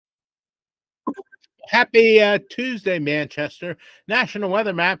Happy Tuesday, Manchester. National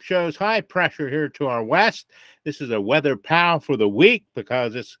Weather Map shows high pressure here to our west. This is a weather pal for the week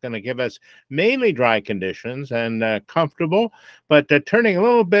because it's going to give us mainly dry conditions and comfortable, but turning a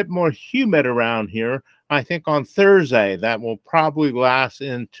little bit more humid around here, I think on Thursday. That will probably last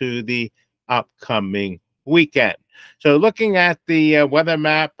into the upcoming weekend. So looking at the weather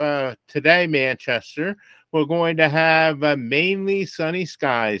map today, Manchester, we're going to have mainly sunny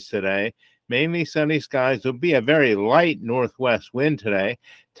skies today. Mainly sunny skies. There'll be a very light northwest wind today.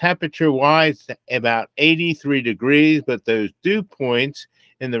 Temperature-wise, about 83 degrees, but those dew points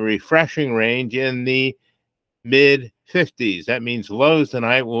in the refreshing range in the mid-50s. That means lows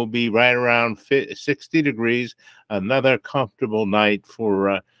tonight will be right around 60 degrees. Another comfortable night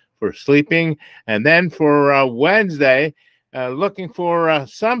for sleeping. And then for Wednesday, looking for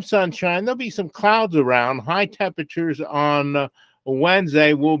some sunshine. There'll be some clouds around. High temperatures on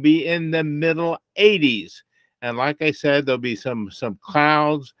Wednesday will be in the middle 80s, and like I said, there'll be some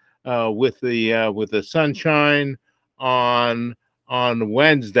clouds with the sunshine on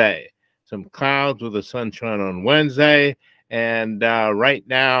Wednesday. Some clouds with the sunshine on Wednesday, and right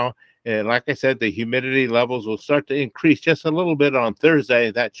now, like I said, the humidity levels will start to increase just a little bit on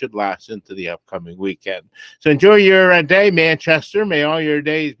Thursday. That should last into the upcoming weekend. So enjoy your day, Manchester. May all your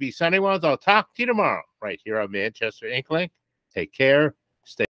days be sunny ones. I'll talk to you tomorrow right here on Manchester Ink Link. Take care. Stay